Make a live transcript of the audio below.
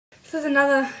This is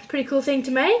another pretty cool thing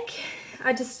to make.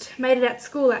 I just made it at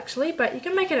school actually, but you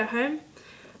can make it at home.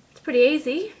 It's pretty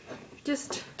easy.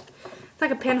 Just, it's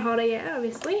like a pen holder, yeah,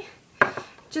 obviously.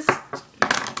 Just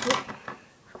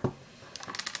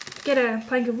get a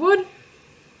plank of wood,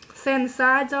 sand the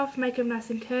sides off, make them nice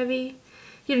and curvy.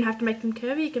 You don't have to make them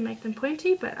curvy, you can make them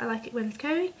pointy, but I like it when it's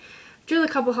curvy. Drill a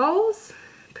couple holes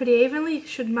pretty evenly. You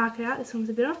should mark it out, this one's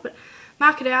a bit off, but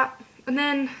mark it out and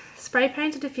then spray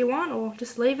paint it if you want, or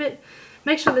just leave it.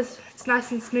 Make sure it's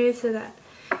nice and smooth so that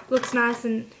it looks nice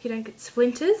and you don't get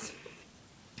splinters.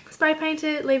 Spray paint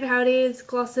it, leave it how it is,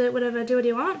 gloss it, whatever, do what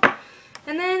you want.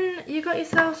 And then you got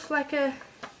yourself like a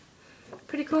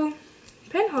pretty cool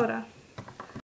pen holder.